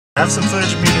I have some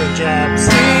footage of me doing jabs.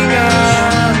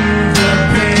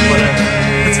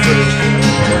 Whatever. It's footage.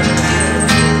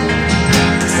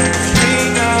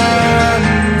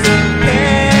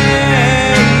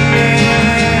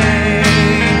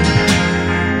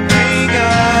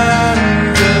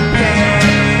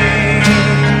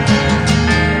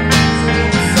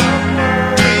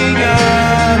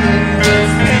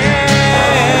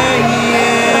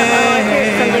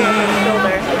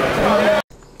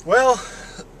 Well,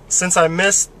 since I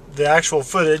missed the actual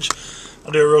footage,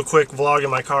 I'll do a real quick vlog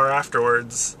in my car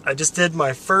afterwards. I just did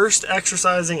my first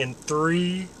exercising in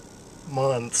 3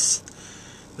 months.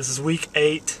 This is week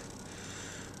 8.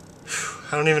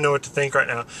 I don't even know what to think right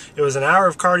now. It was an hour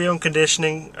of cardio and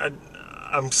conditioning.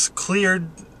 I'm cleared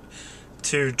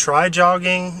to try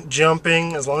jogging,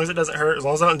 jumping, as long as it doesn't hurt, as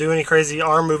long as I don't do any crazy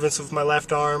arm movements with my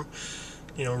left arm,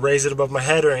 you know, raise it above my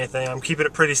head or anything. I'm keeping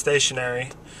it pretty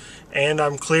stationary. And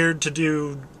I'm cleared to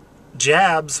do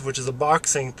jabs, which is a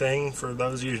boxing thing, for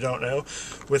those of you who don't know,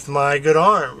 with my good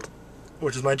arm,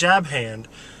 which is my jab hand.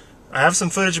 I have some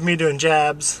footage of me doing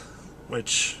jabs,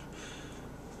 which,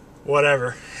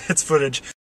 whatever, it's footage.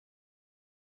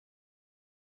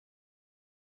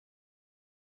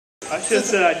 I should have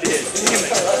said I did. Damn it.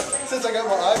 Since I got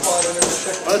my iPod, I never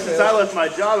checked. Well, since I left my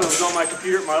job, it was on my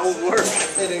computer at my old work.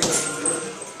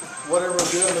 Whatever I'm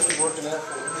doing, this is working out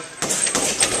for me.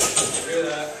 Hear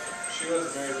that? She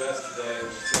wasn't very best today.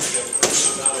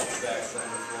 She's not like stacks on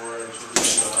the floor, and she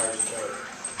was in a hard coat.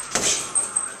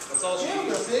 That's all she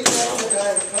The big man that I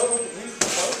had coat, at least the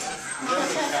coat. You know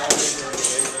how many calories are in the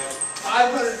big man?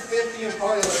 550 and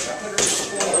probably like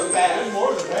 120 bad.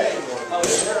 More than that. Oh,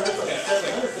 yeah, it's like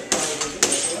 700.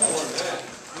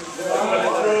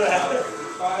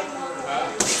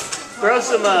 Throw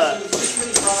some,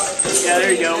 yeah,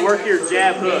 there you go, work your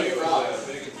jab hook.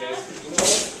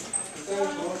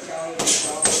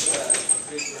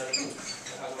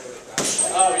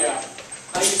 Oh, yeah.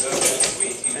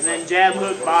 And then jab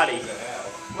hook body.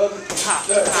 Pop, pop,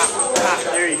 pop,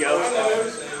 there you go.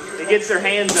 It gets their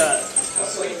hands up.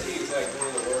 Sweet tea is like one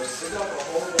of the worst.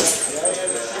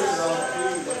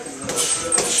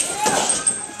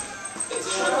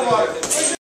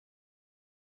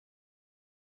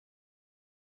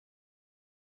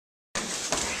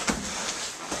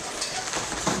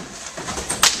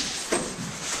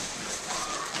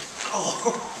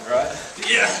 Oh, Right?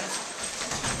 yeah.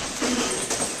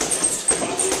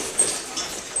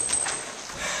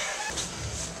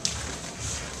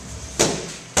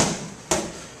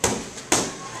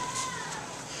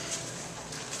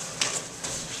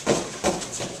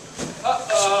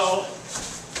 Uh-oh.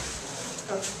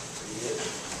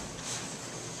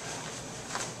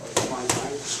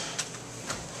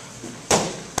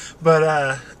 But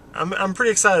I'm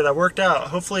pretty excited. I worked out.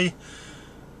 Hopefully,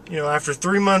 you know, after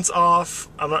 3 months off,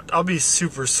 I'll be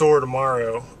super sore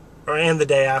tomorrow, and the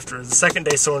day after. The second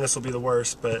day soreness will be the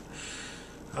worst, but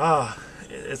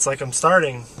it's like I'm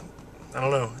starting. I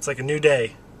don't know. It's like a new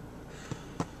day.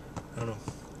 I don't know.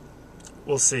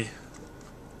 We'll see.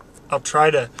 I'll try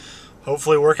to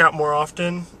hopefully work out more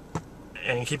often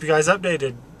and keep you guys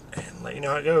updated and let you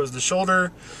know how it goes. The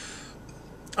shoulder,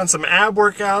 on some ab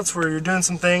workouts where you're doing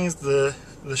some things, the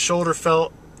shoulder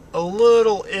felt a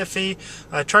little iffy.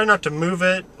 I try not to move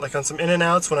it, like on some in and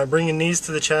outs when I bring your knees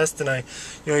to the chest and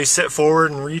you sit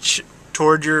forward and reach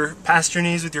toward past your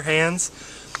knees with your hands.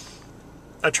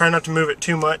 I try not to move it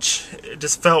too much. It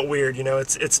just felt weird, you know.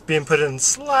 It's being put in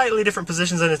slightly different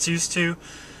positions than it's used to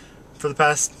for the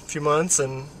past few months,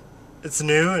 and it's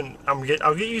new, and I'll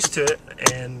get used to it,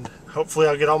 and hopefully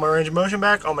I'll get all my range of motion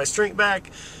back, all my strength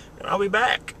back, and I'll be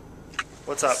back.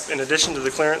 What's up? In addition to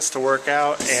the clearance to work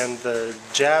out and the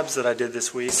jabs that I did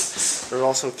this week, there are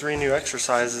also 3 new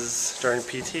exercises during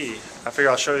PT. I figure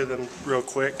I'll show you them real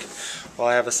quick while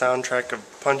I have a soundtrack of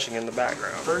punching in the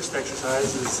background. First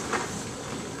exercise is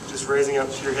just raising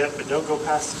up to your hip, but don't go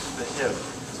past the hip,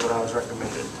 is what I was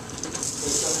recommended.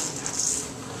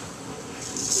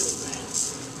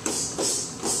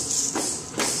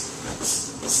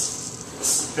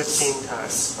 15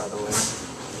 times, by the way.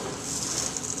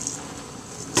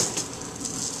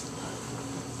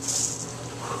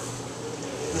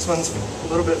 This one's a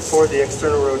little bit for the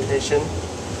external rotation.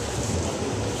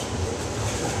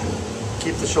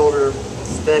 Keep the shoulder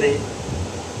steady.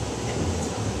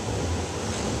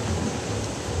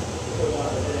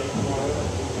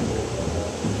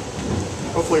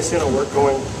 Hopefully it's going to work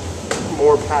going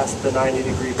more past the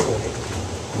 90-degree point.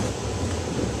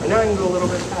 And now I can go a little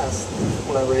bit past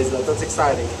when I raise it up. That's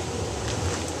exciting.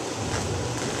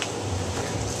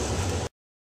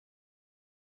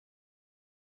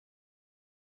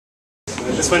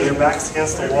 This when your back's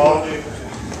against the wall,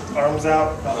 arms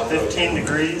out about 15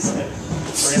 degrees,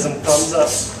 raise them thumbs up.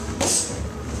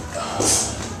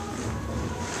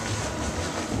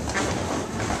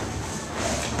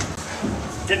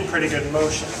 Getting pretty good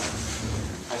motion.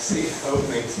 I see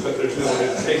openings, but there's no way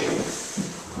to take them.